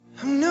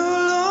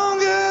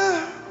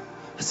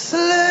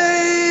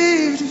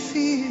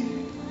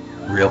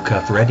Real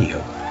Cuff Radio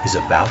is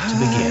about to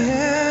begin. I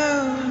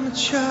am a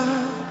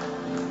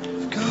child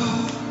of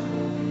God.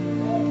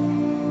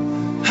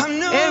 I'm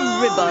no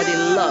Everybody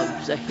longer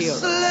loves a a hero.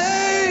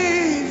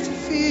 slave to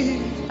fear.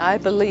 I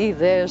believe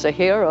there's a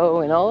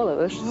hero in all of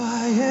us.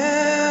 I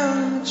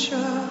am a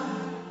child.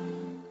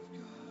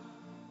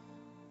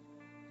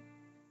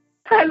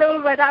 Hallo,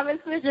 mein Name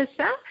ist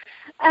Marissa,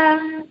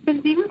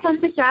 bin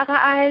 27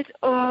 Jahre alt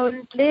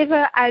und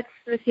lebe als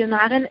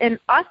Missionarin in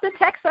Austin,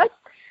 Texas.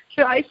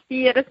 Für euch,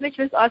 die das nicht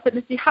wissen, Austin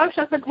ist die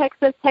Hauptstadt von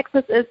Texas.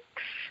 Texas ist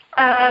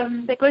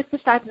der größte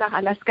Staat nach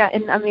Alaska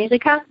in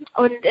Amerika.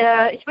 Und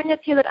ich bin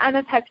jetzt hier seit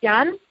 1,5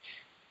 Jahren.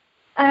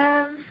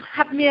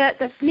 Habe mir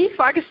das nie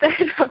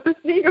vorgestellt, habe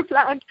das nie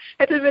geplant,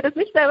 hätte mir das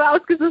nicht selber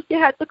ausgesucht,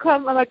 hierher zu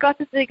kommen, aber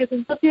Gottes Wege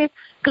sind so viel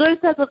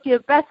größer, so viel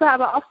besser,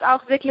 aber oft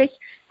auch wirklich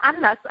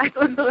anders als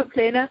unsere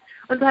Pläne.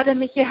 Und so hat er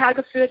mich hierher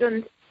geführt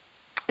und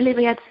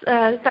lebe jetzt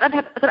seit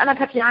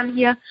 1,5 Jahren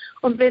hier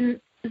und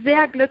bin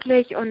sehr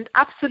glücklich und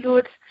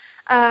absolut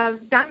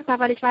dankbar,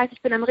 weil ich weiß,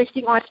 ich bin am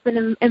richtigen Ort, ich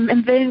bin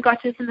im Willen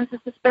Gottes und das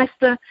ist das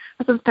Beste,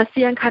 was uns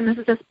passieren kann.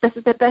 Das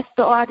ist der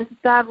beste Ort, das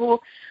ist da,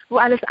 wo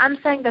alles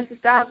anfängt, das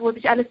ist da, wo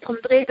sich alles drum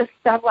dreht, das ist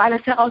da, wo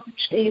alles heraus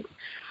entsteht.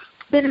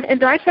 Ich bin in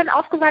Deutschland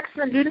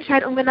aufgewachsen, in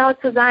Lüdenscheid, um genau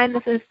zu sein.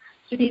 Das ist,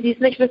 für die, die es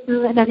nicht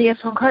wissen, in der Nähe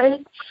von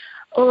Köln.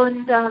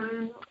 Und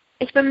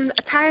ich bin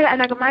Teil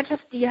einer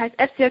Gemeinschaft, die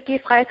heißt FCJG,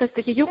 Freie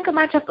Christliche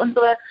Jugendgemeinschaft.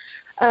 Unsere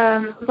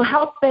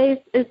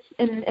Hauptbase ist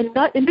in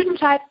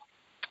Lüdenscheid.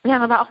 Wir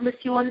haben aber auch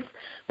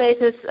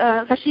Missionsbases,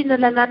 verschiedene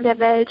Ländern der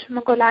Welt,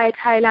 Mongolei,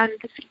 Thailand,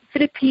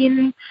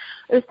 Philippinen,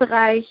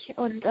 Österreich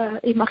und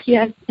eben auch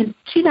hier in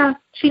China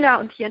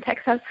und hier in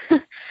Texas.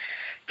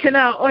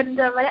 Genau, und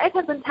meine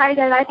Eltern sind Teil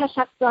der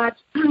Leiterschaft dort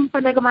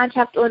von der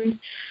Gemeinschaft und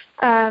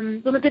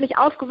somit bin ich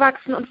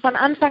aufgewachsen und von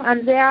Anfang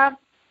an sehr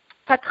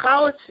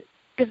vertraut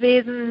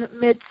gewesen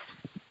mit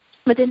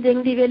den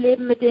Dingen, die wir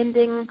leben, mit den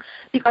Dingen,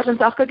 die Gott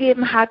uns auch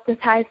gegeben hat. Das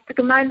heißt,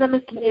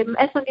 gemeinsames Leben,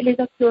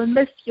 Evangelisation,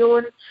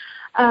 Mission,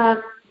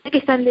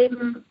 wirklich sein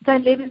Leben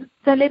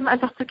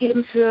einfach zu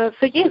geben für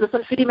Jesus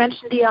und für die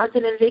Menschen, die er uns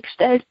in den Weg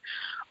stellt.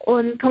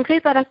 Und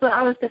konkret sah das so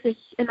aus, dass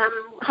ich in einem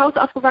Haus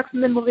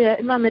aufgewachsen bin, wo wir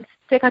immer mit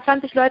ca.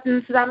 20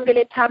 Leuten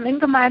zusammengelebt haben in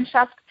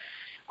Gemeinschaft.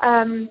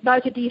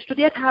 Leute, die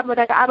studiert haben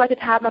oder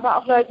gearbeitet haben, aber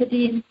auch Leute,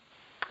 die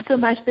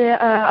zum Beispiel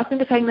aus dem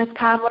Gefängnis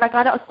kamen oder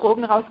gerade aus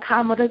Drogen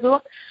rauskamen oder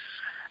so.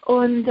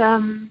 Und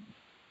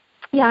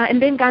in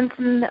dem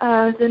Ganzen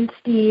sind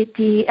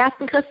die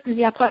ersten Christen,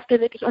 die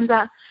Apostel, wirklich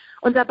unser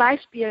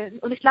Beispiel.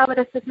 Und ich glaube,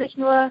 dass das nicht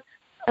nur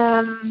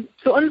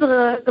für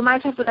unsere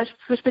Gemeinschaft oder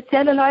für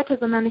spezielle Leute,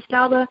 sondern ich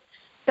glaube,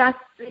 dass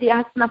die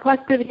ersten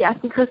Apostel, wie die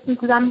ersten Christen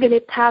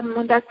zusammengelebt haben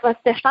und das, was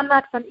der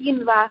Standard von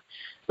ihnen war,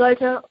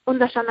 sollte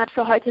unser Standard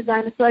für heute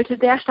sein. Es sollte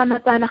der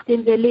Standard sein, nach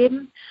dem wir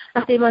leben,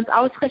 nach dem wir uns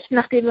ausrichten,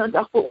 nach dem wir uns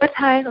auch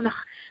beurteilen und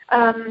nach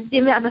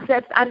dem wir an uns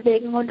selbst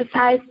anlegen. Und das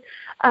heißt,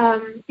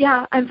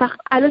 einfach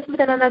alles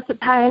miteinander zu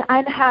teilen,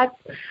 ein Herz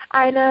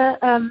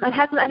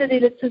und eine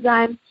Seele zu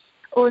sein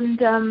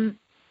und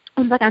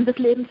unser ganzes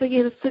Leben für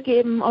Jesus zu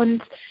geben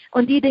und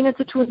die Dinge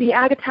zu tun, die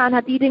er getan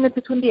hat, die Dinge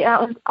zu tun, die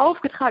er uns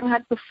aufgetragen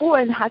hat,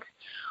 befohlen hat.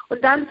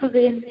 Und dann zu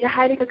sehen, wie der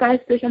Heilige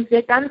Geist durch uns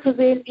wirkt, dann zu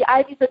sehen, wie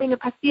all diese Dinge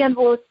passieren,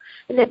 wo es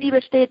in der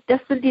Bibel steht, das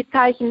sind die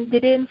Zeichen, die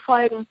denen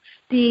folgen,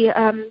 die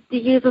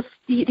Jesus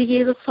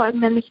folgen,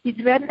 nämlich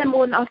sie werden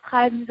Dämonen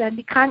austreiben, sie werden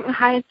die Kranken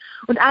heilen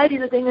und all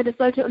diese Dinge, das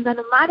sollte unser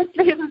normales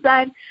Leben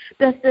sein,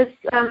 das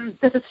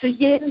ist für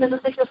jeden, das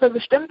ist nicht nur für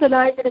bestimmte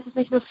Leute, das ist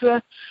nicht nur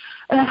für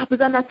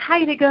besonders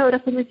Heilige oder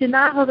für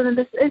Missionare, sondern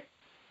das ist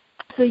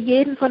für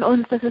jeden von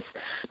uns, das ist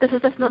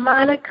das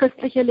normale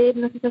christliche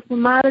Leben, das ist das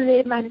normale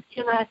Leben eines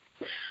Jüngers.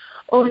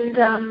 Und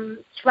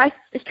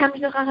ich kann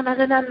mich noch daran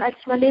erinnern, als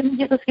ich mein Leben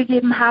Jesus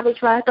gegeben habe.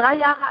 Ich war 3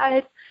 Jahre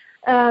alt.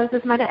 Das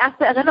ist meine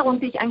erste Erinnerung,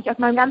 die ich eigentlich aus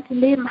meinem ganzen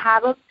Leben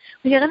habe. Und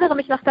ich erinnere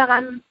mich noch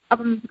daran,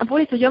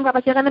 obwohl ich so jung war, aber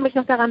ich erinnere mich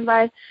noch daran,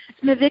 weil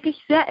es mir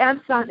wirklich sehr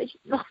ernst war und ich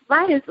noch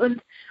weiß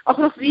und auch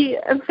noch wie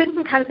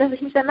empfinden kann, dass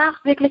ich mich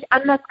danach wirklich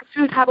anders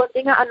gefühlt habe und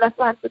Dinge anders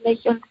waren für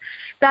mich. Und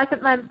da ist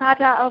mit meinem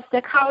Vater auf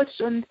der Couch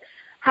und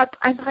habe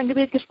einfach ein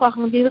Gebet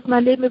gesprochen und Jesus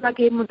mein Leben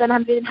übergeben und dann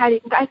haben wir den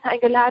Heiligen Geist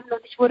eingeladen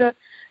und ich wurde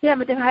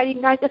mit dem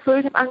Heiligen Geist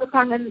erfüllt, habe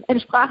angefangen in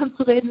Sprachen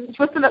zu reden. Ich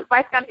weiß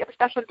gar nicht, ob ich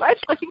da schon Deutsch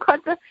sprechen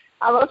konnte,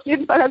 aber auf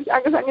jeden Fall habe ich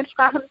angefangen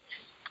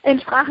in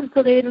Sprachen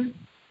zu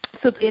reden,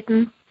 zu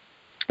beten.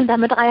 Und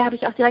dann mit 3 habe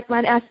ich auch direkt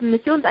meinen ersten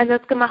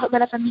Missionseinsatz gemacht mit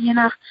meiner Familie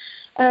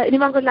in die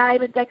Mongolei,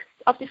 mit 6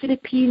 auf die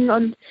Philippinen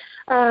und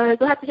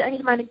so hat sich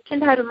eigentlich meine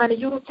Kindheit und meine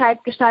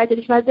Jugendzeit gestaltet.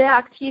 Ich war sehr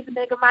aktiv in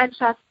der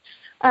Gemeinschaft,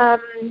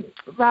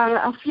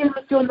 war auf vielen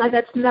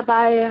Missionseinsätzen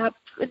dabei, habe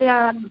in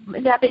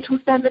der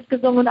Beethoven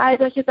mitgesungen und all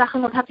solche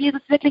Sachen und habe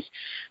Jesus wirklich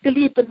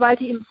geliebt und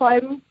wollte ihm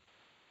folgen.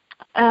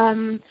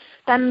 Dann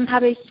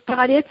habe ich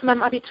parallel zu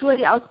meinem Abitur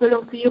die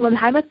Ausbildung zur Jugend-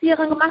 und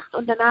Heimatzieherin gemacht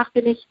und danach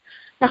bin ich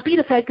nach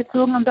Bielefeld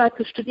gezogen, um dort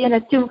zu studieren,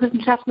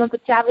 Erziehungswissenschaften und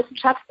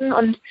Sozialwissenschaften.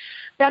 Und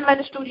während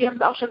meines Studiums,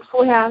 auch schon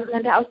vorher,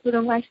 während der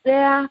Ausbildung, war ich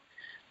sehr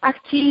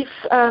aktiv.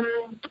 Ich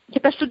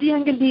habe das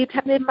Studieren geliebt,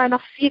 habe nebenbei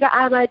noch viel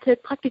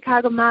gearbeitet,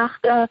 Praktika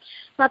gemacht,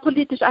 war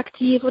politisch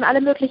aktiv und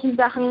alle möglichen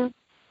Sachen.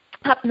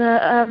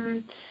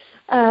 habe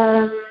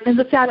ein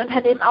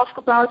Sozialunternehmen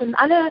aufgebaut und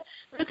alle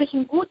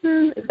möglichen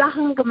guten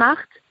Sachen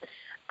gemacht.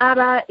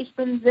 Aber ich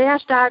bin sehr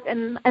stark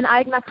in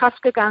eigener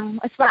Kraft gegangen.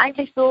 Es war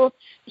eigentlich so,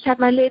 ich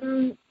habe mein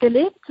Leben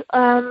gelebt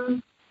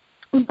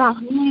und war auch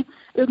nie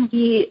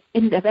irgendwie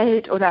in der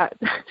Welt oder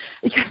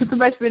ich hatte zum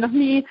Beispiel noch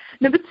nie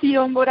eine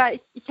Beziehung oder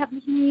ich habe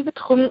mich nie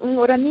betrunken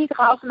oder nie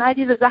geraucht und all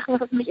diese Sachen,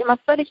 das ist für mich immer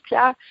völlig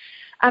klar.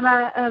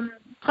 Aber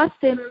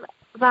trotzdem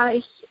war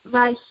ich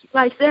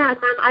sehr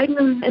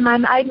in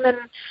meinen eigenen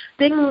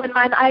Dingen, in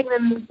meinen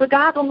eigenen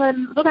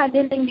Begabungen, sogar in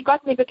den Dingen, die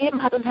Gott mir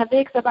gegeben hat,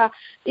 unterwegs, aber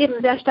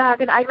eben sehr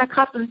stark in eigener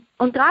Kraft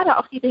und gerade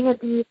auch die Dinge,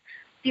 die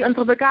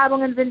unsere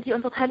Begabungen sind, die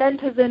unsere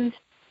Talente sind,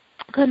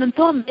 können uns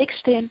so im Weg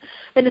stehen,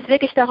 wenn es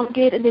wirklich darum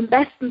geht, in dem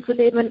Besten zu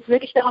leben, wenn es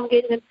wirklich darum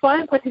geht, in dem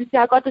vollen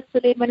Potenzial Gottes zu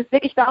leben, wenn es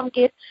wirklich darum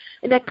geht,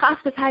 in der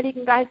Kraft des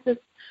Heiligen Geistes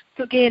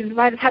zu gehen,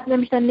 weil es hat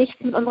nämlich dann nichts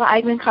mit unserer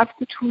eigenen Kraft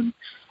zu tun.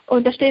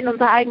 Und da stehen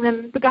unsere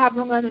eigenen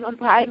Begabungen und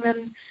unsere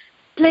eigenen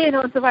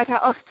Pläne und so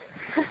weiter oft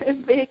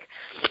im Weg.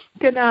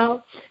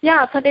 Genau.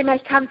 Ja, von dem her,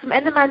 ich kam zum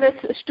Ende meines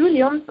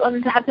Studiums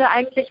und hatte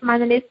eigentlich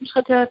meine nächsten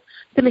Schritte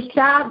ziemlich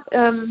klar.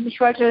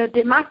 Ich wollte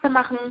den Master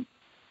machen,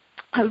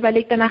 habe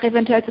überlegt, danach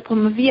eventuell zu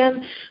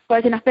promovieren,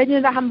 wollte nach Berlin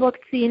oder Hamburg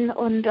ziehen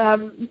und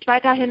mich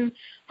weiterhin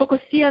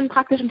fokussieren,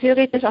 praktisch und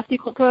theoretisch auf die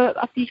Gruppe,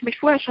 auf die ich mich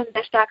vorher schon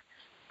sehr stark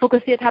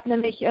fokussiert habe,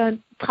 nämlich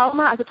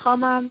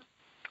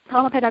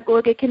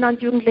Traumapädagogik, Kinder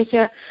und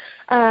Jugendliche,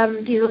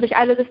 die so durch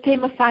alle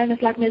Systeme fallen. Das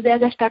lag mir sehr,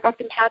 sehr stark auf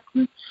dem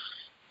Herzen.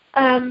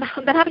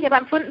 Und dann habe ich aber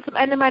empfunden, zum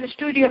Ende meines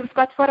Studiums,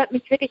 Gott fordert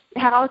mich wirklich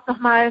heraus,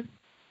 nochmal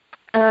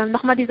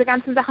diese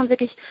ganzen Sachen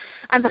wirklich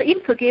einfach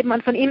ihm zu geben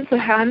und von ihm zu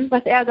hören,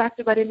 was er sagt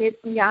über den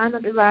nächsten Jahren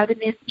und über den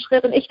nächsten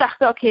Schritt. Und ich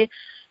dachte, okay,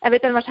 er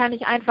wird dann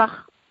wahrscheinlich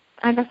einfach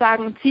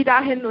sagen, zieh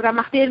dahin oder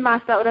mach den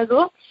Master oder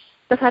so.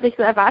 Das hatte ich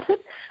so erwartet.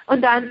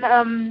 Und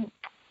dann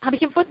habe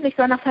ich empfunden, ich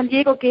soll nach San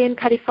Diego gehen,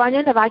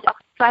 Kalifornien. Da war ich auch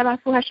zweimal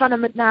vorher schon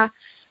mit einer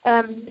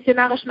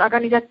missionarischen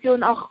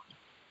Organisation auch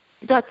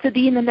dort zu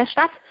dienen in der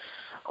Stadt.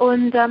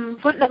 Und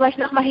empfunden, da soll ich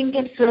nochmal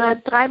hingehen für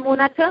 3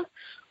 Monate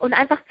und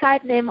einfach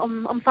Zeit nehmen,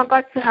 um von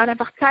Gott zu hören,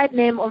 einfach Zeit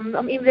nehmen,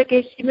 um ihm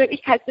wirklich die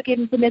Möglichkeit zu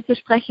geben, zu mir zu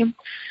sprechen.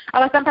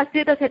 Aber was dann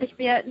passiert ist, hätte ich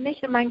mir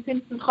nicht in meinen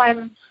kühnsten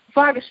Träumen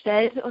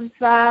vorgestellt. Und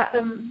zwar,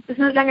 das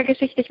ist eine lange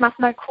Geschichte, ich mache es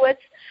mal kurz.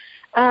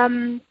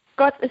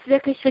 Gott ist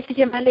wirklich richtig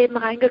in mein Leben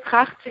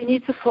reingekracht, wie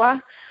nie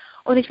zuvor.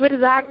 Und ich würde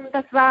sagen,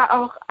 das war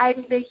auch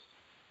eigentlich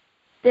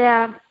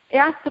der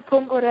erste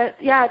Punkt oder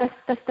ja, das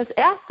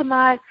erste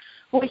Mal,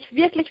 wo ich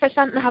wirklich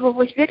verstanden habe,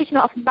 wo ich wirklich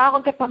eine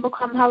Offenbarung davon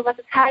bekommen habe, was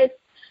es heißt,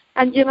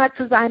 ein Jünger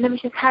zu sein.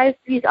 Nämlich es heißt,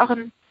 wie es auch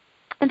in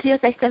Matthäus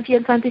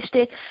 16,24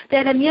 steht,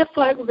 der mir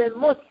folgen will,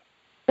 muss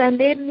sein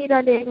Leben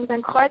niederlegen,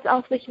 sein Kreuz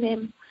auf sich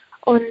nehmen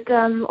und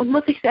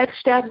muss sich selbst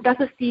sterben. Das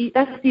ist die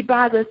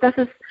Basis. Das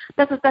ist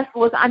das,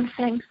 wo es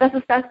anfängt. Das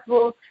ist das,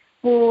 wo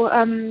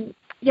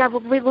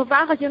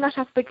wahre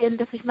Jüngerschaft beginnt,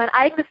 dass ich mein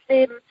eigenes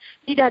Leben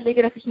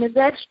niederlege, dass ich mir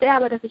selbst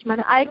sterbe, dass ich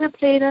meine eigenen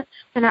Pläne,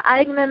 meine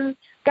eigenen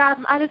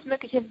Gaben, alles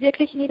Mögliche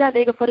wirklich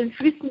niederlege vor den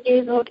Füßen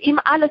Jesu und ihm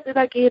alles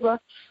übergebe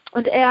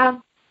und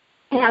er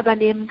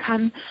übernehmen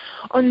kann.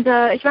 Und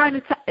ich war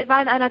in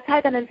einer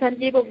Zeit dann in San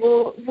Diego,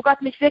 wo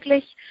Gott mich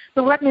wirklich,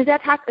 wo Gott mir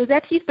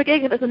sehr tief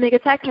begegnet ist und mir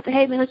gezeigt hat,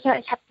 hey Mirisha,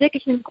 ich habe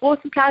wirklich einen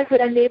großen Plan für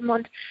dein Leben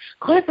und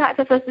größer als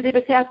das, was du dir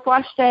bisher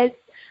vorstellst,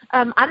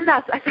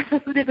 anders als das,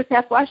 was du dir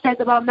bisher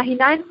vorstellst, aber um da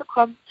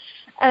hineinzukommen,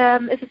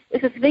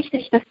 ist es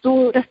wichtig, dass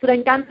du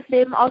dein ganzes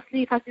Leben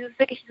auslieferst,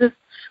 dieses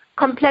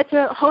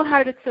komplette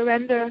wholehearted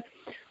surrender.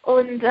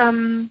 Und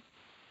dann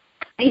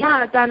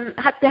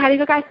hat der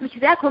Heilige Geist mich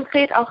sehr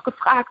konkret auch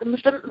gefragt, in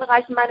bestimmten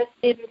Bereichen meines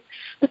Lebens,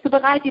 bist du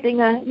bereit, die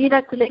Dinge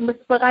niederzulegen,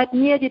 bist du bereit,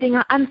 mir die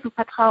Dinge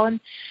anzuvertrauen?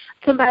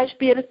 Zum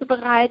Beispiel, bist du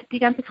bereit, die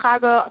ganze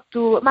Frage, ob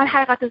du mal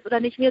heiratest oder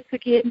nicht, mir zu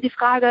geben, die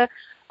Frage,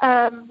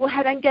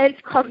 woher dein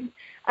Geld kommt,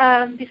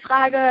 die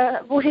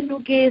Frage, wohin du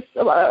gehst,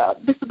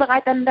 bist du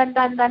bereit, dann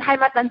dein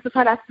Heimatland zu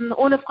verlassen,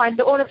 ohne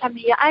Freunde, ohne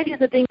Familie, all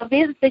diese Dinge,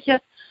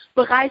 wesentliche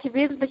Bereiche,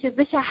 wesentliche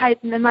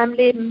Sicherheiten in meinem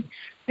Leben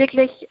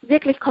wirklich,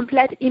 wirklich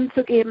komplett ihm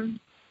zu geben.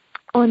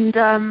 Und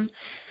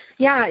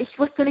ich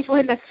wusste nicht,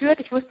 wohin das führt,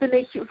 ich wusste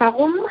nicht,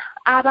 warum,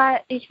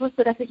 aber ich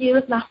wusste, dass ich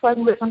Jesus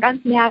nachfolgen will von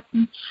ganzem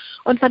Herzen.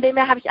 Und von dem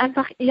her habe ich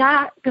einfach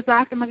Ja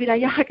gesagt, immer wieder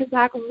Ja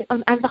gesagt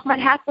und einfach mein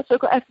Herz dafür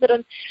geöffnet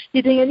und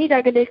die Dinge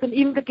niedergelegt und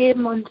ihm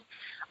gegeben. Und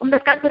um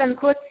das Ganze dann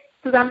kurz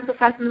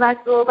zusammenzufassen, war es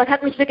so, Gott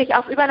hat mich wirklich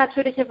auf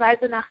übernatürliche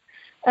Weise nach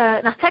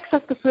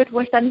Texas geführt, wo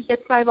ich dann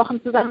hier 2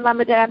 Wochen zusammen war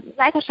mit der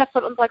Leiterschaft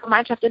von unserer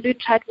Gemeinschaft in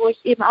Lüdenscheid, wo ich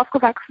eben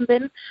aufgewachsen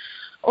bin.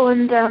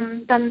 Und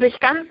dann durch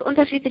ganz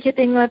unterschiedliche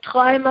Dinge,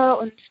 Träume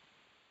und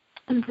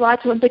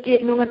Worte und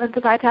Begegnungen und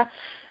so weiter,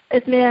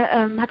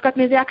 hat Gott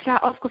mir sehr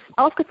klar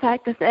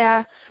aufgezeigt, dass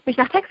er mich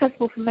nach Texas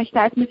rufen möchte,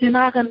 als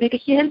Missionarin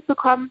wirklich hier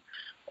hinzukommen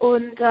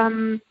und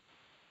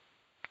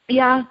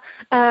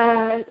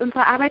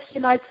unsere Arbeit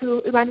hier neu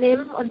zu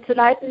übernehmen und zu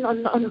leiten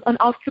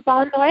und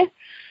aufzubauen neu.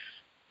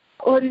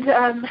 Und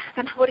dann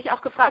wurde ich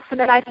auch gefragt von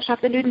der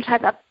Leiterschaft in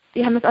Lüdenscheid ab.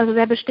 Die haben es also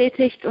sehr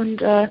bestätigt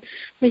und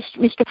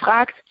mich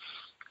gefragt.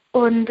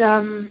 Und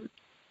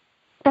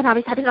dann hatte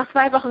ich noch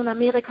 2 Wochen in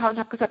Amerika und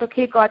habe gesagt,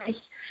 okay Gott,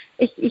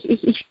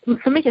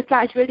 für mich ist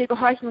klar, ich will dir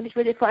gehorchen und ich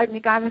will dir folgen,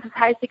 egal was es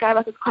heißt, egal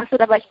was es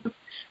kostet, aber ich muss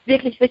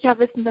wirklich sicher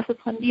wissen, dass es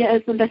von dir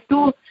ist und dass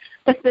du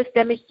das bist,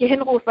 der mich hier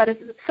hinruft, weil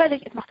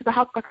es macht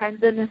überhaupt gar keinen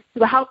Sinn, es ist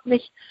überhaupt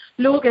nicht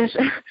logisch,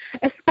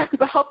 es passt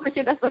überhaupt nicht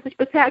in das, was ich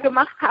bisher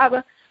gemacht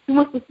habe. Du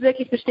musst es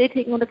wirklich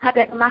bestätigen und das hat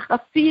er gemacht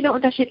auf viele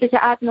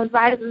unterschiedliche Arten und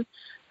Weisen,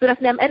 sodass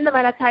mir am Ende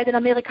meiner Zeit in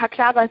Amerika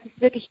klar war, es ist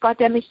wirklich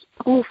Gott, der mich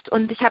ruft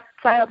und ich habe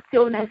 2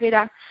 Optionen,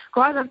 entweder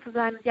gehorsam zu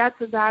sein und Ja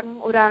zu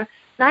sagen oder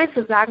Nein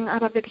zu sagen,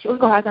 aber wirklich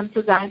ungehorsam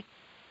zu sein.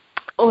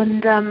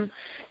 Und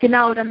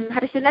genau, dann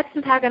hatte ich den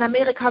letzten Tag in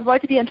Amerika,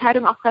 wollte die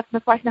Entscheidung auch treffen,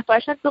 bevor ich nach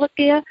Deutschland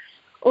zurückgehe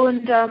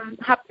und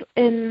habe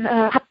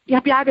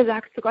Ja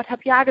gesagt zu Gott,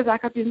 habe Ja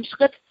gesagt, habe diesen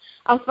Schritt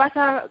aufs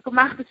Wasser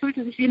gemacht. Es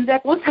fühlte sich wie ein sehr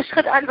großer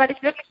Schritt an, weil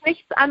ich wirklich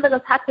nichts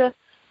anderes hatte,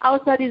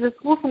 außer dieses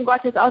Rufen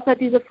Gottes, außer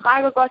diese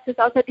Frage Gottes,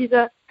 außer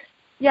diese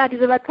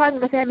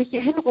Überzeugung, dass er mich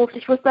hier hinruft.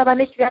 Ich wusste aber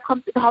nicht, wer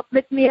kommt überhaupt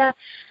mit mir.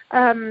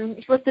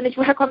 Ich wusste nicht,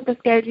 woher kommt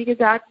das Geld, wie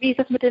gesagt. Wie ist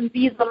das mit dem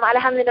Visum?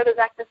 Alle haben mir nur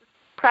gesagt, das ist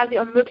quasi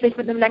unmöglich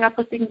mit einem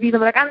längerfristigen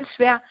Visum oder ganz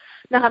schwer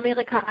nach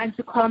Amerika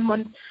reinzukommen.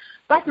 Und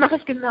was mache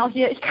ich genau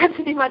hier? Ich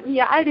kannte niemanden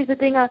hier. All diese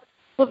Dinge,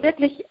 wo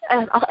wirklich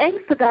auch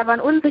Ängste da waren,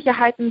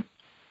 Unsicherheiten,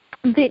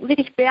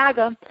 wirklich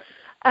Berge.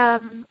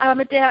 Aber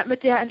mit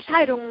der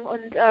Entscheidung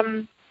und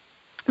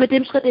mit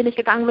dem Schritt, den ich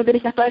gegangen bin, bin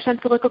ich nach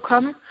Deutschland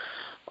zurückgekommen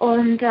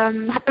und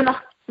habe dann noch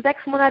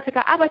 6 Monate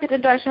gearbeitet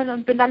in Deutschland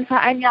und bin dann für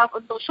ein Jahr auf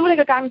unsere Schule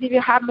gegangen, die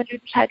wir haben in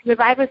Lüdenscheid,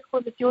 Revival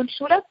School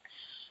Missionsschule.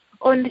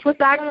 Und ich muss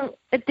sagen,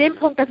 in dem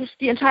Punkt, dass ich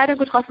die Entscheidung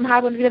getroffen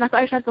habe und wieder nach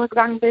Deutschland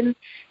zurückgegangen bin,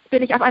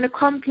 bin ich auf eine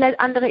komplett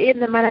andere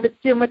Ebene in meiner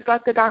Beziehung mit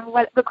Gott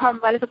gekommen,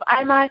 weil es auf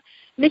einmal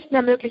nicht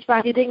mehr möglich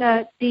war, die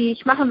Dinge, die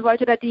ich machen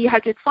wollte oder die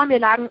halt jetzt vor mir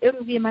lagen,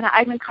 irgendwie in meiner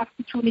eigenen Kraft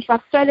zu tun. Ich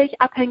war völlig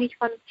abhängig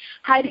von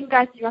Heiligen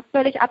Geist, ich war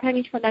völlig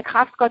abhängig von der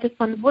Kraft Gottes,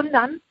 von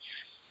Wundern.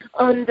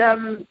 Und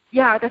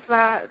das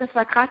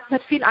war krass, es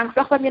hat viel Angst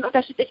auch bei mir in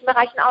unterschiedlichen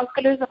Bereichen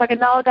ausgelöst, aber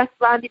genau das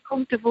waren die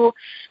Punkte, wo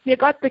mir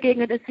Gott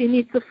begegnet ist wie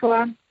nie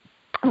zuvor.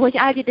 Wo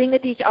ich all die Dinge,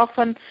 die ich auch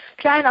von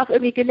klein auf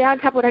irgendwie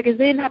gelernt habe oder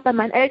gesehen habe bei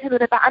meinen Eltern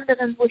oder bei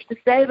anderen, wo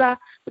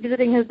diese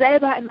Dinge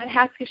selber in mein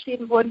Herz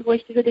geschrieben wurden, wo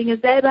ich diese Dinge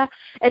selber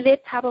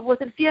erlebt habe, wo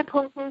es in vielen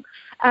Punkten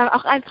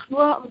auch einfach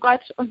nur um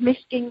Gott und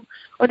mich ging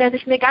und er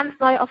sich mir ganz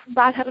neu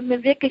offenbart hat und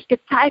mir wirklich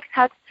gezeigt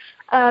hat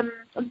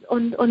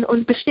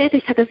und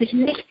bestätigt hat, dass ich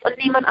nichts und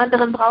niemand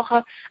anderen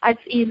brauche als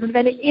ihn. Und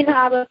wenn ich ihn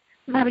habe,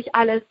 dann habe ich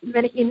alles. Und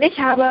wenn ich ihn nicht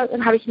habe,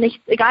 dann habe ich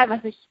nichts, egal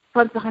was ich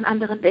sonst noch an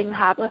anderen Dingen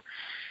habe.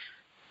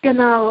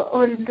 Genau,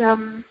 und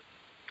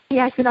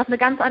ich bin auf eine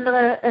ganz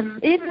andere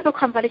Ebene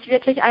gekommen, weil ich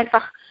wirklich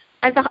einfach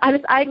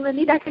alles eigene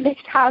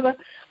niedergelegt habe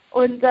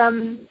und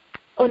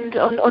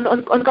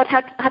Gott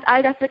hat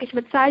all das wirklich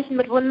mit Zeichen,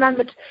 mit Wundern,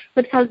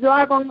 mit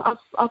Versorgung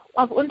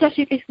auf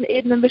unterschiedlichsten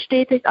Ebenen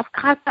bestätigt, auf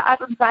krasse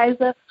Art und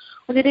Weise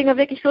und die Dinge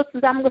wirklich so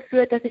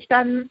zusammengeführt, dass ich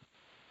dann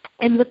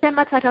im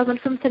September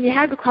 2015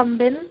 hierher gekommen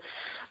bin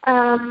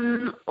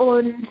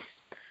und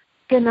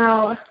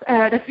genau,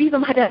 das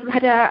Visum hat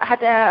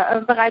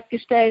er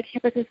bereitgestellt. Ich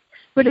habe das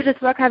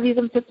Religious Worker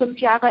Visum für 5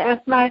 Jahre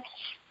erstmal,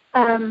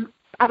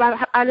 aber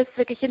habe alles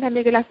wirklich hinter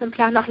mir gelassen im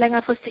Plan, noch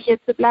längerfristig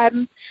hier zu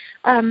bleiben.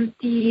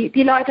 Die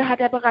Leute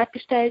hat er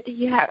bereitgestellt,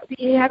 die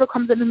hierher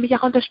gekommen sind und mich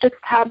auch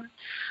unterstützt haben.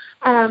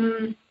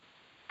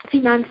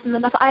 Finanzen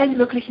und auf allen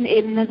möglichen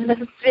Ebenen. Und das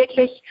ist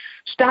wirklich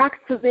stark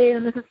zu sehen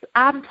und es ist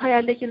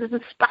abenteuerlich und es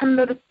ist spannend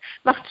und es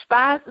macht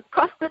Spaß. Es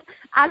kostet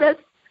alles.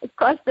 Es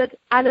kostet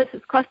alles,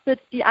 es kostet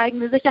die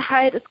eigene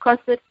Sicherheit, es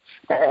kostet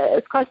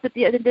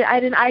den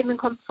eigenen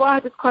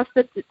Komfort, es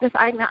kostet das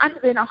eigene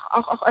Ansehen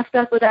auch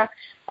öfters oder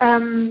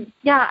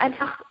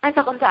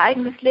einfach unser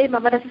eigenes Leben.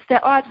 Aber das ist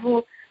der Ort,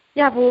 wo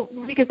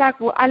wie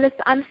gesagt, wo alles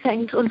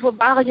anfängt und wo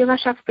wahre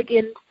Jüngerschaft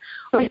beginnt.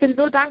 Und ich bin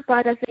so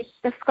dankbar, dass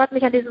Gott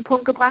mich an diesen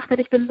Punkt gebracht hat.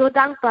 Ich bin so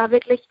dankbar,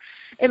 wirklich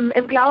im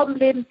Glauben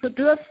leben zu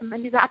dürfen,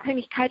 in dieser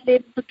Abhängigkeit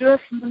leben zu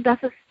dürfen. Und das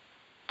ist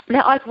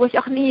der Ort, wo ich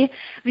auch nie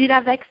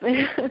wieder weg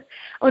will.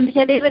 Und ich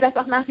erlebe das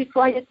auch nach wie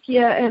vor jetzt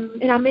hier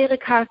in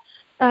Amerika.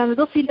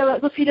 So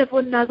viele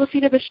Wunder, so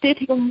viele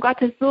Bestätigungen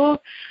Gottes, so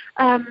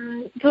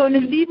eine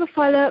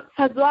liebevolle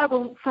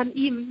Versorgung von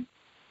ihm.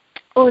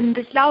 Und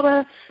ich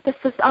glaube, dass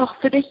das auch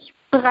für dich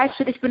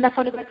bereitsteht. Ich bin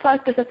davon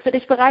überzeugt, dass das für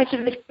dich bereitsteht.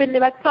 Und ich bin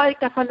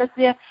überzeugt davon, dass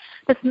wir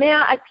das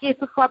mehr als je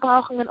zuvor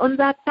brauchen in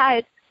unserer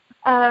Zeit.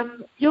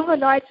 Junge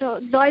Leute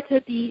und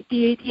Leute,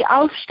 die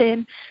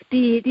aufstehen,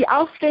 die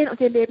aufstehen und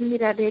ihr Leben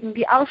niederlegen,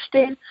 die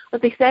aufstehen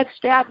und sich selbst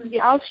sterben,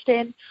 die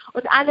aufstehen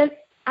und alles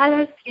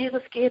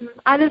Jesus geben,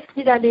 alles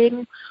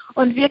niederlegen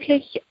und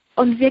wirklich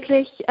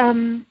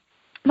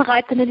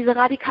bereit sind, in diese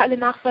radikale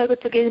Nachfolge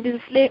zu gehen, in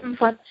dieses Leben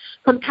von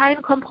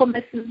keinen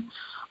Kompromissen.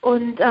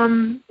 Und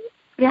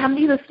wir haben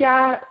dieses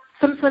Jahr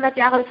 500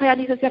 Jahre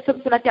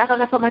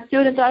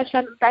Reformation in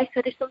Deutschland und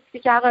gleichzeitig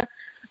 50 Jahre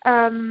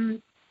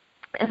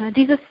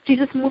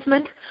dieses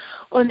Movement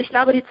Und ich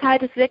glaube, die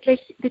Zeit ist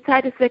wirklich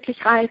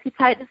reif. Die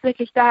Zeit ist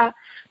wirklich da,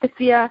 dass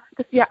wir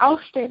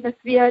aufstehen, dass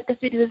wir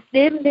dieses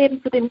Leben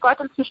leben, zu dem Gott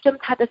uns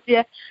bestimmt hat, dass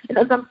wir in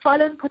unserem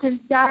vollen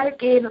Potenzial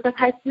gehen. Und das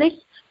heißt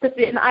nicht, dass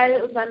wir in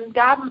all unseren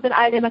Gaben und in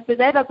all dem, was wir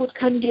selber gut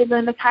können, gehen,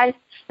 sondern das heißt,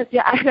 dass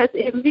wir alles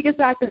eben, wie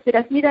gesagt, dass wir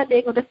das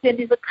niederlegen und dass wir in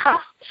diese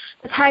Kraft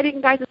des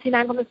Heiligen Geistes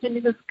hineinkommen, dass wir in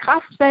dieses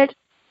Kraftfeld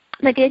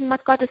der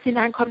Gegenwart Gottes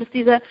hineinkommen, dass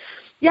diese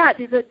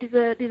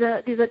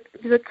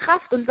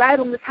Kraft und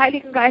Salbung des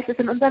Heiligen Geistes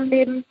in unserem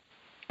Leben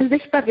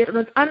sichtbar wird und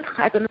uns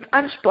antreibt und uns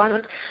anspornt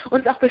und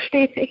uns auch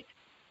bestätigt.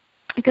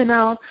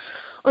 Genau.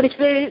 Und ich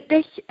will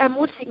dich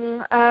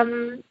ermutigen,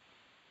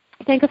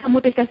 ich denke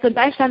vermutlich, dass du in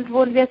Deutschland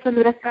wohnen wirst, wenn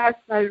du das hörst,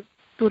 weil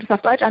du das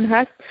auf Deutsch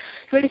anhörst.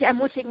 Ich will dich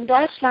ermutigen,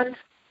 Deutschland,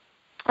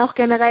 auch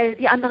generell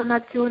die anderen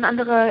Nationen,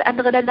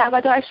 andere Länder,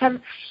 aber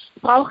Deutschland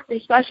braucht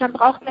dich. Deutschland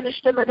braucht deine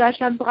Stimme.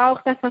 Deutschland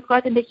braucht das, was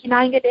Gott in dich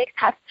hineingelegt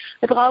hat.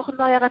 Wir brauchen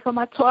neue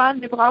Reformatoren.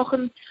 Wir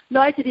brauchen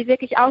Leute, die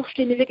wirklich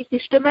aufstehen, die wirklich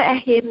die Stimme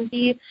erheben,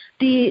 die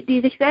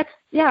sich selbst,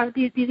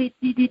 die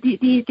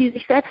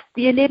sich selbst,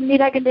 die ihr Leben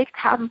niedergelegt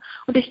haben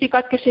und durch die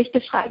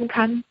Gottgeschichte schreiben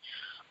kann.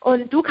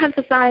 Und du kannst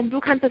es sein, du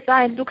kannst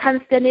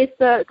die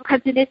nächste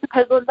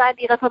Person sein,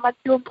 die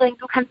Reformation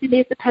bringt, du kannst die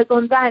nächste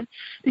Person sein,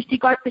 durch die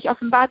Gott sich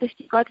offenbart, durch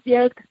die Gott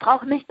wirkt. Es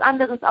braucht nichts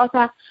anderes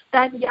außer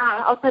dein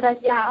Ja.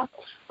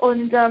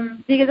 Und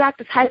wie gesagt,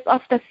 das heißt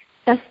oft, dass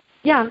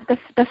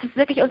es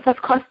wirklich uns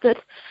was kostet.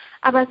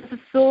 Aber es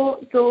ist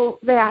so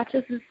wert.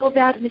 Es ist so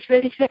wert und ich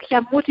will dich wirklich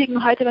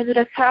ermutigen heute, wenn du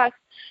das hörst.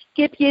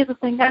 Gib Jesus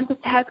dein ganzes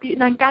Herz, gib ihm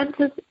dein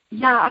ganzes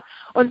Ja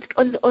und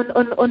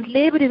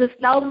lebe dieses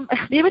Glauben,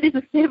 lebe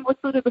dieses Leben,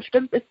 wozu du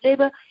bestimmt bist.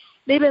 Lebe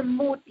im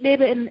Mut,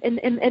 lebe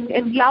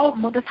in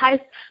Glauben. Und das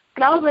heißt,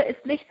 Glaube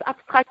ist nichts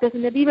Abstraktes.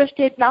 In der Bibel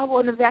steht, Glaube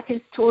ohne Werke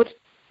ist tot.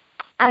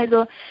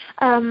 Also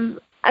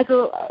will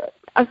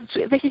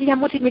ich dich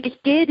ermutigen,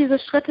 wirklich geh diese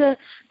Schritte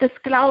des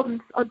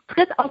Glaubens und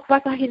tritt aufs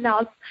Wasser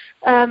hinaus.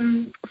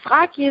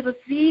 Frag Jesus,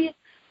 wie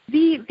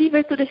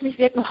willst du durch mich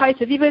wirken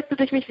heute? Wie willst du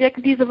durch mich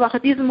wirken diese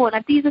Woche, diesen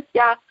Monat, dieses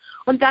Jahr?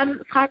 Und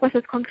dann frag, was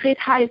das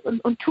konkret heißt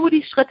und tu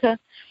die Schritte.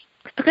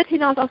 Tritt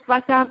hinaus aufs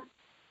Wasser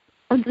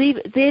und sehe,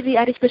 wie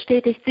er dich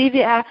bestätigt. Sehe,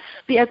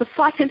 wie er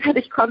sofort hinter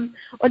dich kommt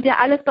und dir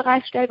alles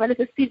bereitstellt, weil es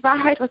ist die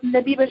Wahrheit, was in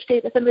der Bibel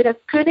steht, dass wenn wir das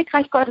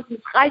Königreich Gottes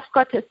und das Reich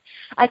Gottes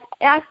als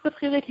erste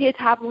Priorität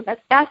haben und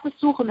als erstes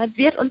suchen, dann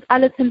wird uns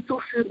alles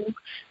hinzufügen.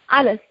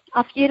 Alles.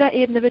 Auf jeder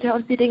Ebene wird er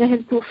uns die Dinge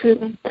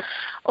hinzufügen.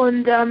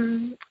 Und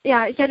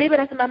ich erlebe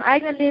das in meinem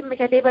eigenen Leben, ich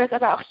erlebe das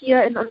aber auch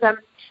hier in unserem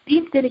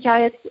Dienst, den ich ja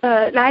jetzt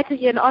leite,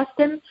 hier in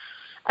Austin.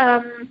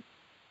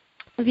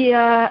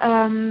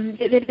 Wir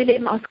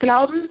leben aus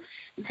Glauben.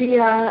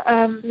 Wir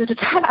sind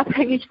total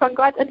abhängig von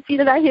Gott in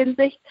vielerlei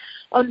Hinsicht.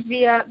 Und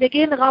wir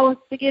gehen raus,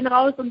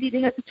 um die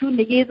Dinge zu tun,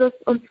 die Jesus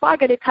uns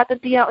vorgelegt hat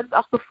und die er uns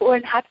auch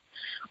befohlen hat,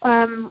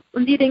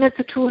 um die Dinge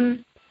zu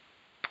tun,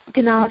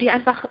 genau, die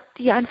einfach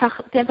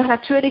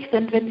natürlich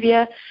sind. Wenn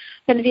wir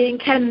ihn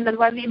kennen, dann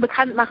wollen wir ihn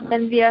bekannt machen.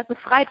 Wenn wir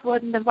befreit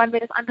wurden, dann wollen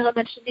wir, dass andere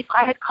Menschen in die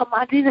Freiheit kommen,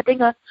 an diese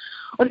Dinge.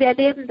 Und wir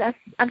erleben das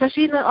an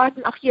verschiedenen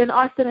Orten, auch hier in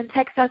Austin, in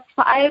Texas,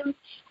 vor allem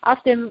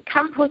auf dem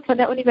Campus von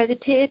der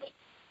Universität,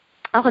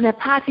 auch in der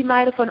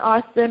Partymeile von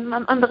Austin,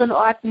 an anderen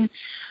Orten,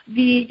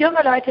 wie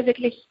junge Leute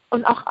wirklich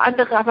und auch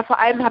andere, aber vor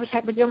allem habe ich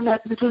halt mit jungen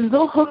Leuten zu tun,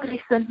 so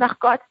hungrig sind nach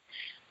Gott.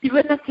 Sie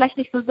würden das vielleicht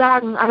nicht so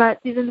sagen, aber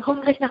sie sind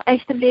hungrig nach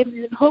echtem Leben,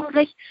 sie sind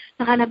hungrig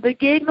nach einer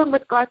Begegnung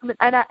mit Gott, nach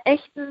einer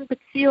echten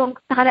Beziehung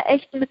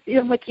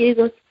mit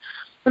Jesus.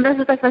 Und das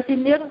ist das, was sie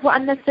nirgendwo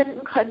anders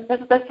finden können. Das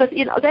ist das, was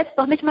ihnen selbst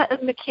noch nicht mal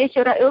irgendeine Kirche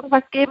oder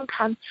irgendwas geben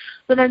kann,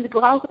 sondern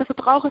dafür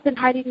braucht es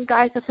den Heiligen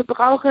Geist, dafür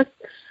braucht es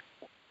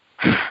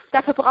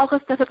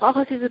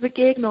diese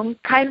Begegnung.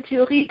 Keine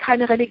Theorie,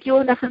 keine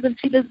Religion, dafür sind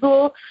viele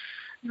so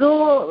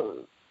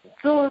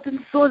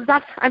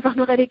satt, einfach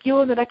nur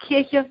Religion oder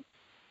Kirche.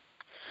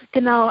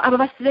 Genau, aber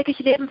was wirklich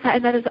Leben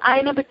verändert, ist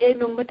eine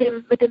Begegnung mit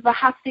dem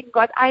wahrhaftigen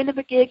Gott, eine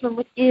Begegnung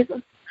mit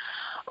Jesus.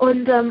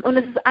 Und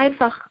es ist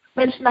einfach,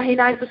 Menschen da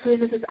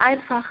hineinzuführen, es ist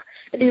einfach,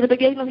 in diese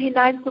Begegnung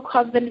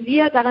hineinzukommen, wenn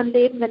wir daran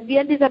leben, wenn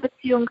wir in dieser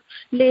Beziehung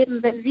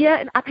leben, wenn wir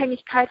in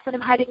Abhängigkeit von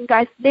dem Heiligen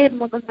Geist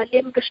leben und unser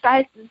Leben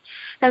gestalten,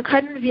 dann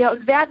können wir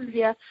und werden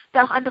wir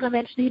da auch andere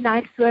Menschen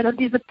hineinführen. Und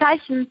diese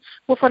Zeichen,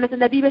 wovon es in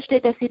der Bibel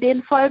steht, dass sie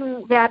denen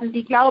folgen werden,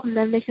 die glauben,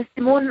 nämlich dass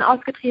Dämonen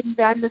ausgetrieben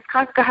werden, dass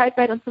Kranke geheilt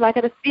werden und so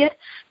weiter, das wird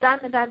dann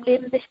in deinem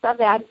Leben sichtbar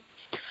werden.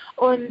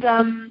 Und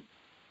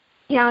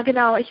ja,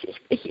 genau,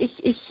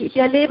 ich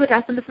erlebe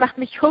das und es macht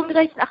mich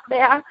hungrig nach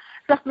mehr.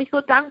 Es macht mich so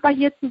dankbar,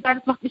 hier zu sein.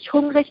 Es macht mich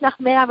hungrig nach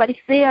mehr, weil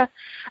ich sehe,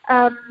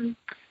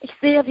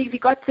 wie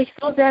Gott sich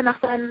so sehr nach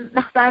seinem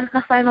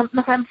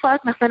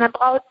Volk, nach seiner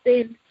Braut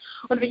sehnt.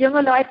 Und wie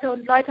junge Leute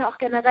und Leute auch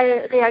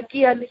generell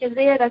reagieren. Ich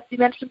sehe, dass die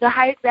Menschen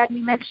geheilt werden,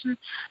 die Menschen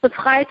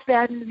befreit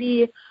werden,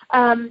 wie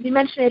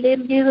Menschen ihr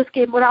Leben Jesus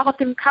geben. Oder auch auf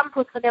dem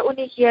Campus von der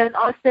Uni hier in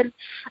Austin.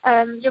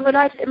 Junge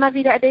Leute, immer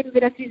wieder erleben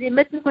wir, dass sie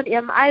mitten von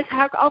ihrem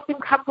Alltag auf dem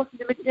Campus,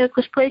 sie mit in das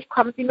Gespräch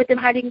kommen, sie mit dem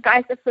Heiligen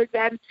Geist erfüllt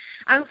werden,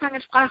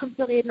 anfangen Sprachen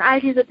zu reden,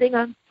 all diese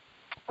Dinge.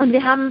 Und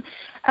wir haben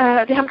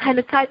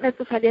keine Zeit mehr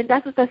zu verlieren.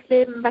 Das ist das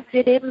Leben, was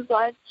wir leben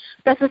sollen.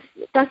 Das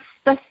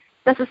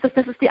das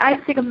ist die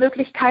einzige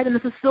Möglichkeit und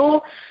es ist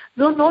so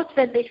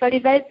notwendig, weil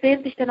die Welt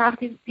sehnt sich danach,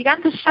 die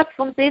ganze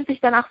Schöpfung sehnt sich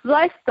danach,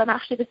 seufzt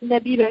danach, steht es in der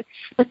Bibel,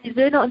 dass die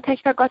Söhne und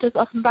Töchter Gottes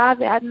offenbar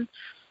werden.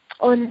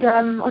 Und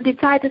die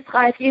Zeit ist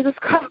reif. Jesus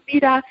kommt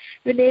wieder.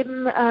 Wir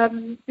leben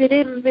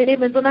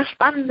in so einer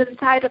spannenden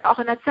Zeit und auch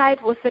in einer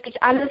Zeit, wo es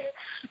wirklich alles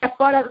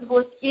erfordert und wo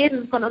es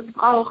jeden von uns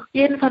braucht,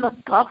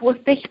 wo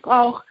es dich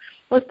braucht,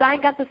 wo es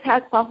dein ganzes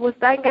Herz braucht, wo es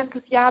dein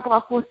ganzes Ja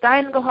braucht, wo es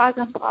deinen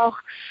Gehorsam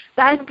braucht,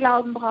 deinen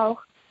Glauben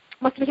braucht.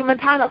 Was mich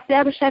momentan auch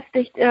sehr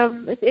beschäftigt,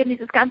 ist eben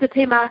dieses ganze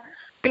Thema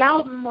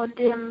Glauben. Und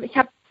ich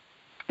habe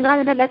gerade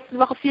in der letzten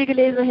Woche viel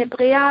gelesen,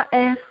 Hebräer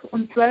 11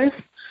 und 12,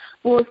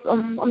 wo es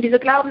um diese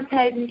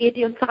Glaubenshelden geht,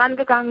 die uns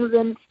vorangegangen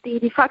sind,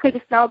 die Fackel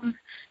des Glaubens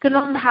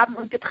genommen haben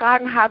und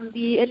getragen haben,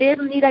 die ihr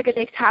Leben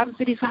niedergelegt haben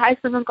für die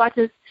Verheißungen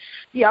Gottes,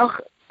 die auch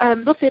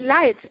so viel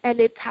Leid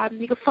erlebt haben,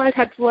 die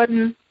gefoltert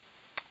wurden,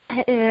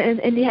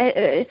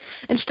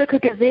 in Stücke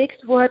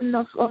gesägt wurden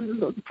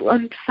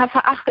und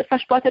verachtet,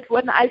 verspottet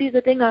wurden, all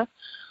diese Dinge.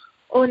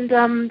 Und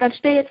dann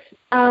steht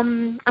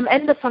am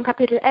Ende von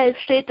Kapitel 11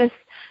 steht, dass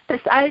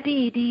all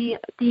die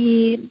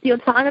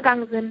uns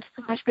vorangegangen sind,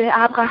 zum Beispiel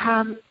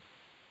Abraham,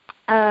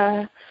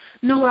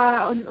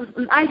 Noah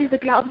und all diese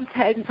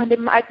Glaubenshelden, von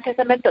denen im Alten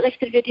Testament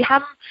berichtet wird, die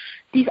haben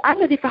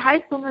alle die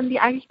Verheißungen, die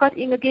eigentlich Gott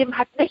ihnen gegeben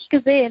hat, nicht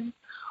gesehen.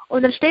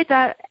 Und dann steht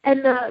da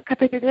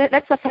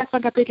letzter Vers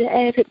von Kapitel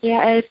 11,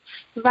 Hebräer 11,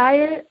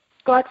 weil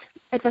Gott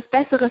etwas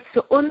Besseres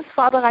für uns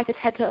vorbereitet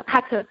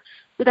hatte,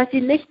 sodass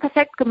sie nicht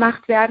perfekt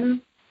gemacht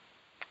werden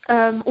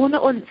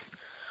ohne uns.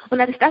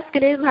 Und als ich das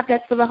gelesen habe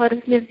letzte Woche, das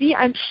ist mir wie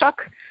ein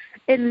Schock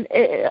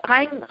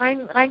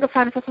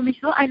reingefahren. Das war für mich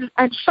so ein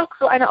Schock,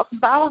 so eine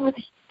Offenbarung.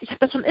 Ich habe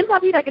das schon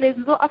immer wieder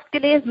gelesen, so oft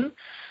gelesen,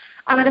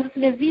 aber das ist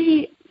mir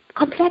wie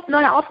komplett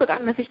neu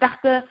aufgegangen, dass ich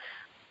dachte,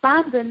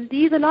 Wahnsinn,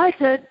 diese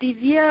Leute, die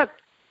wir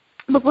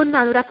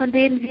bewundern oder von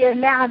denen wir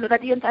lernen oder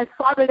die uns als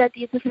Vorbilder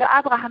dienen, für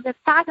Abraham, der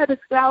Vater des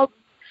Glaubens,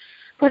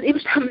 von ihm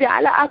stammen wir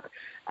alle ab,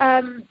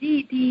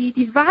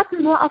 die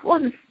warten nur auf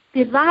uns.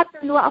 Wir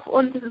warten nur auf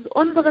uns. Es ist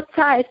unsere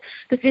Zeit,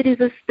 dass wir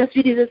dieses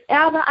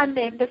Erbe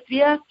annehmen, dass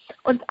wir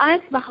uns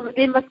eins machen mit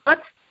dem, was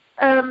Gott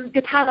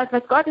getan hat,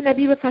 was Gott in der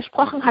Bibel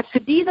versprochen hat, für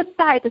diese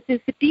Zeit, dass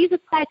wir für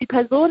diese Zeit die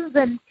Personen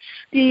sind,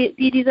 die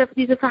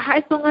diese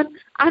Verheißungen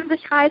an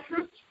sich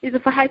reißen, diese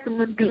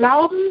Verheißungen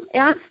glauben,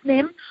 ernst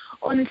nehmen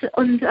und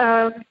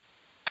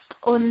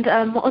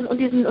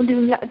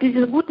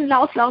diesen guten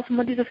Lauf laufen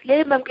und dieses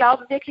Leben im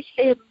Glauben wirklich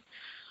leben.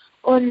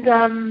 Und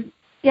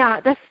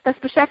das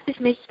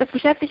beschäftigt mich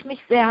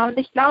sehr. Und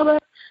ich glaube,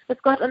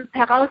 dass Gott uns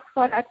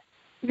herausfordert,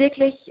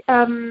 wirklich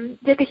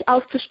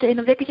aufzustehen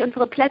und wirklich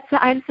unsere Plätze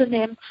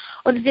einzunehmen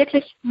und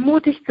wirklich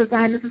mutig zu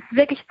sein. Es ist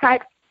wirklich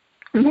Zeit,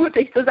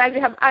 mutig zu sein.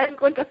 Wir haben allen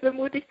Grund dafür,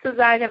 mutig zu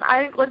sein. Wir haben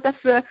allen Grund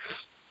dafür,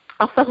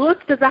 auch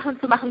verrückte Sachen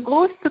zu machen,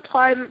 groß zu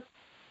träumen.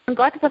 Und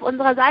Gott ist auf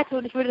unserer Seite.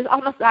 Und ich würde es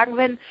auch noch sagen,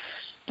 wenn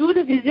du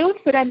eine Vision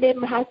für dein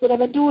Leben hast oder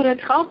wenn du einen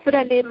Traum für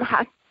dein Leben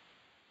hast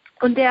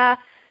und der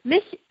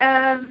nicht,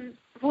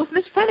 wo es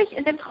nicht völlig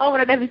in dem Traum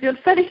oder der Vision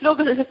völlig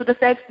logisch ist, dass du das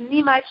selbst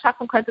niemals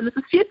schaffen könntest und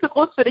dass es viel zu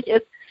groß für dich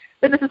ist,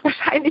 dann ist es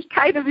wahrscheinlich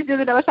keine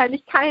Vision oder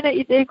wahrscheinlich keine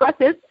Idee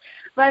Gottes,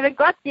 weil wenn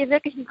Gott dir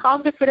wirklich einen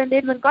Traum gibt für dein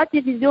Leben und Gott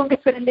dir Vision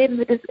gibt für dein Leben,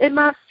 wird es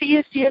immer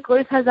viel, viel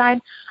größer sein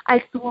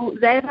als du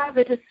selber,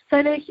 wird es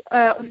völlig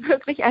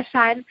unmöglich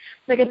erscheinen.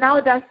 Und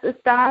genau das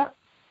ist der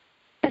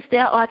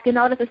Ort,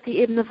 genau das ist die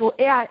Ebene, wo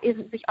er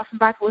sich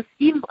offenbart, wo es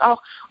ihm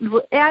braucht und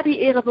wo er die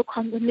Ehre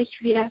bekommt und nicht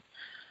wir.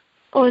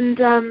 Und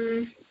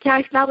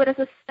ich glaube, das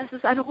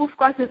ist ein Ruf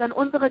Gottes an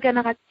unsere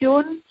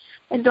Generation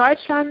in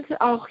Deutschland,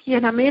 auch hier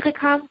in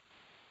Amerika.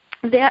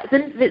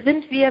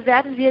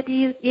 Werden wir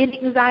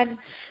diejenigen sein,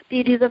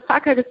 die diese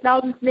Fackel des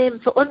Glaubens nehmen,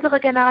 für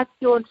unsere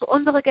Generation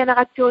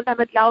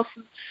damit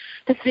laufen,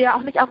 dass wir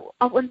auch nicht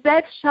auf uns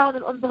selbst schauen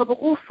und unsere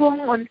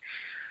Berufung und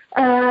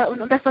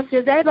das, was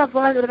wir selber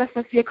wollen oder das,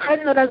 was wir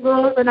können oder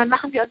so, sondern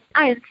machen wir uns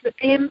eins mit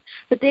denen,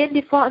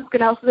 die vor uns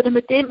gelaufen sind, und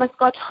mit dem, was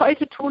Gott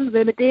heute tun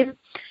will, mit dem,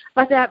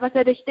 was er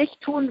durch dich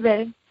tun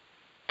will,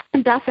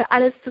 und dafür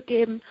alles zu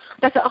geben,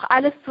 dafür auch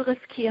alles zu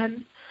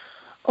riskieren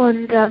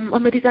und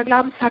mit dieser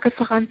Glaubensfackel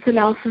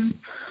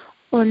voranzulaufen.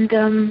 Und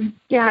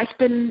ich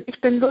bin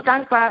so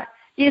dankbar,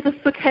 Jesus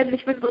zu kennen.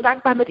 Ich bin so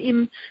dankbar, mit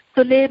ihm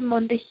zu leben,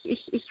 und ich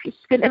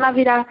bin immer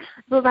wieder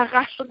so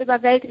überrascht und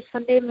überwältigt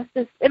von dem,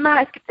 es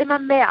gibt immer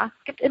mehr.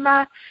 Es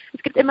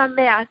gibt immer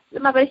mehr.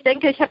 Immer, wenn ich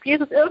denke, ich habe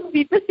Jesus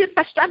irgendwie ein bisschen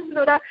verstanden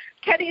oder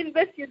kenne ihn ein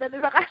bisschen, dann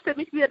überrascht er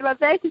mich wieder,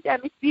 überwältigt er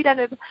mich wieder,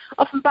 dann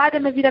offenbart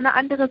er mir wieder eine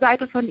andere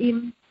Seite von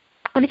ihm.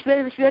 Und ich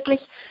will mich wirklich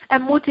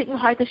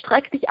ermutigen heute,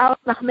 streck dich aus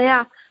nach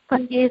mehr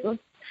von Jesus.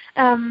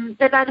 Wenn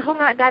dein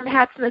Hunger in deinem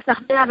Herzen ist nach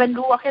mehr, wenn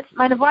du auch jetzt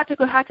meine Worte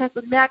gehört hast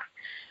und merkst,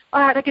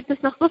 da gibt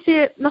es noch so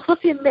viel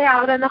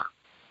mehr oder noch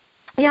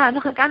eine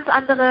ganz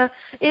andere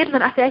Ebene,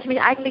 nach der ich mich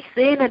eigentlich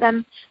sehne,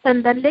 dann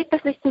leg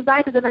das nicht zur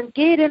Seite, sondern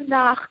geh dem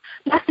nach,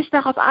 lass dich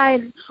darauf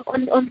ein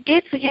und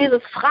geh zu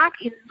Jesus,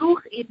 frag ihn,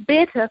 such ihn,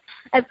 bete.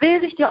 Er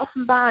will sich dir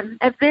offenbaren,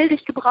 er will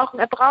dich gebrauchen,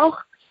 er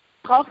braucht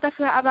braucht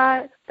dafür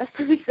aber, dass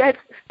du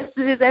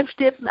dir selbst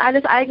stirbst und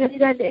alles eigene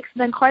niederlegst und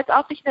dein Kreuz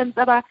auf dich nimmst.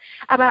 Aber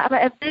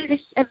er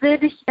will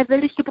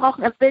dich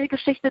gebrauchen, er will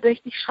Geschichte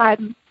durch dich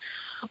schreiben.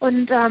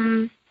 Und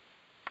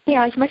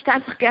ich möchte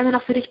einfach gerne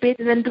noch für dich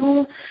beten, wenn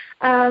du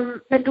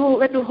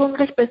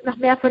hungrig bist nach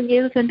mehr von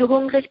Jesus, wenn du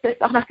hungrig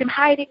bist auch nach dem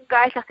Heiligen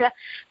Geist, nach der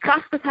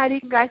Kraft des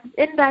Heiligen Geistes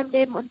in deinem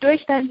Leben und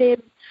durch dein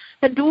Leben,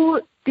 wenn du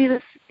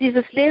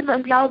dieses Leben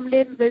im Glauben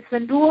leben willst,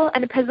 wenn du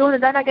eine Person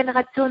in deiner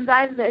Generation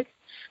sein willst,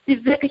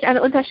 die wirklich einen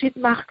Unterschied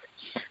macht,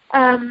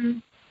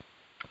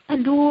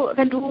 wenn du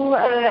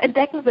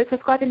entdecken willst,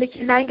 was Gott in dich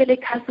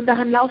hineingelegt hast und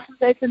darin laufen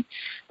willst,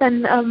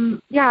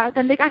 dann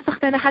leg einfach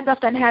deine Hand auf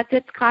dein Herz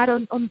jetzt gerade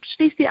und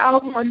schließ die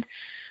Augen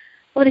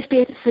und ich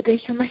bete für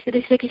dich und möchte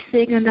dich wirklich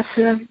segnen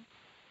dafür.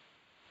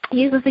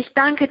 Jesus, ich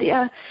danke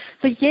dir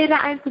für jede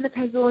einzelne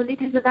Person, die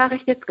diese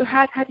Nachricht jetzt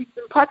gehört hat, die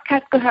diesen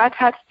Podcast gehört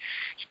hat.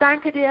 Ich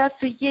danke dir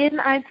für jeden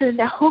Einzelnen,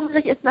 der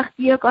hungrig ist nach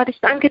dir, Gott.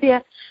 Ich danke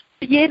dir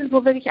für jeden,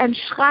 wo wirklich ein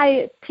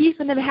Schrei tief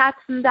in dem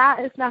Herzen da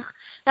ist, nach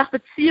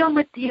Beziehung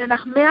mit dir,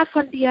 nach mehr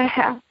von dir,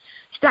 Herr.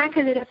 Ich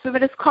danke dir dafür,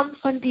 weil es kommt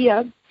von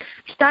dir.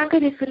 Ich danke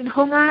dir für den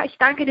Hunger. Ich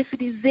danke dir für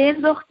die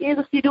Sehnsucht,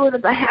 Jesus, die du in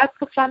unser Herz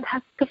gepflanzt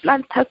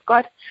hast,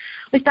 Gott.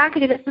 Und ich danke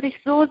dir, dass du dich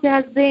so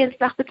sehr sehnst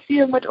nach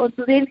Beziehung mit uns.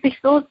 Du sehnst dich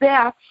so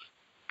sehr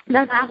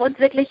danach, uns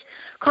wirklich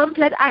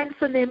komplett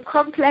einzunehmen,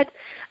 komplett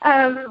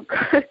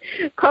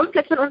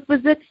von uns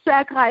Besitz zu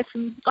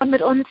ergreifen und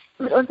mit uns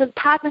in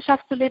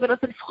Partnerschaft zu leben, mit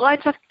uns in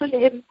Freundschaft zu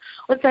leben,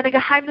 uns seine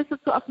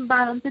Geheimnisse zu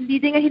offenbaren, uns in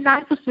die Dinge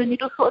hineinzuführen, die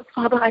du für uns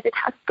vorbereitet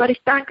hast. Gott,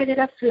 ich danke dir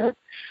dafür.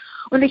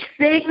 Und ich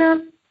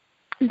segne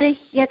dich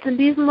jetzt in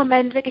diesem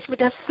Moment wirklich mit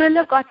der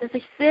Fülle Gottes.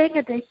 Ich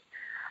segne dich.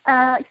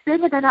 Ich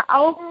segne deine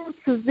Augen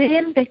zu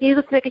sehen, wer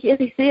Jesus wirklich ist.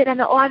 Ich segne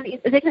deine Ohren,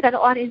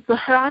 ihn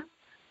zu hören.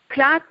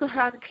 Klar zu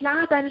hören,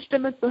 klar seine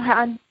Stimme zu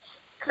hören,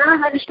 klar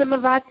seine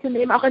Stimme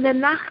wahrzunehmen, auch in der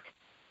Nacht,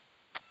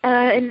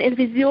 in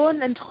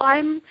Visionen, in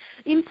Träumen,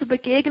 ihm zu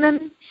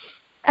begegnen,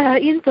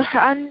 ihn zu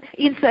hören,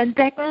 ihn zu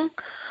entdecken.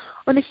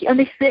 Und ich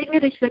segne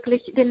dich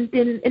wirklich, in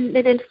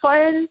dem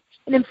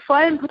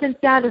vollen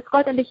Potenzial, das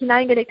Gott in dich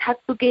hineingelegt hat,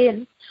 zu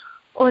gehen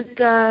und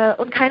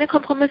keine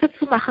Kompromisse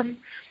zu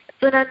machen,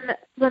 sondern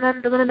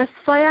das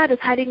Feuer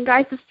des Heiligen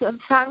Geistes zu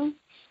empfangen,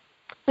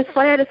 das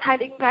Feuer des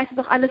Heiligen Geistes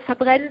auch alles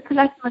verbrennen zu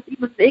lassen, was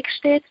ihm im Weg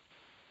steht.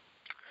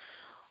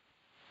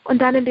 Und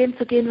dann in dem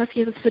zu gehen, was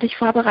Jesus für dich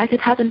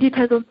vorbereitet hat und die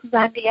Person zu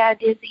sein, die er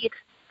dir sieht.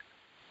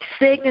 Ich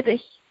segne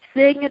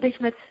dich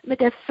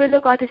mit der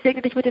Fülle Gottes, ich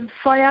segne dich mit dem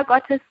Feuer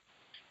Gottes,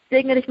 ich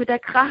segne dich mit der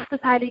Kraft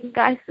des Heiligen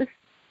Geistes,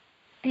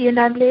 die in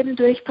deinem Leben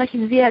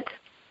durchbrechen wird.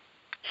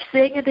 Ich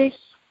segne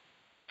dich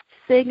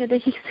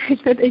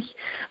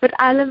mit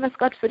allem, was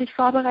Gott für dich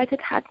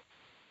vorbereitet hat,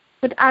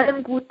 mit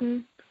allem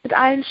Guten, mit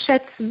allen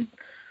Schätzen,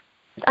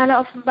 mit aller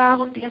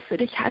Offenbarung, die er für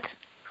dich hat.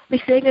 Und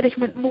ich segne dich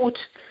mit Mut.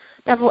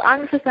 Da wo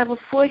Angst ist, da wo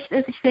Furcht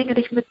ist, ich segne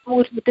dich mit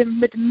Mut, mit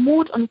dem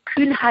Mut und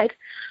Kühnheit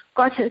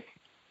Gottes,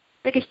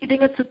 wirklich die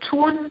Dinge zu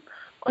tun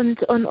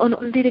und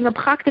die Dinge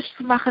praktisch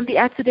zu machen, die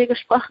er zu dir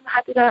gesprochen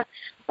hat oder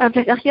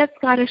vielleicht auch jetzt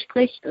gerade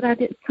spricht oder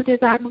zu dir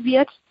sagen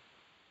wird.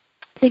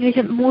 Ich segne dich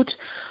mit Mut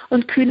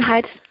und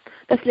Kühnheit,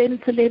 das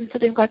Leben zu leben, zu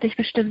dem Gott dich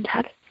bestimmt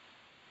hat.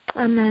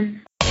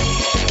 Amen.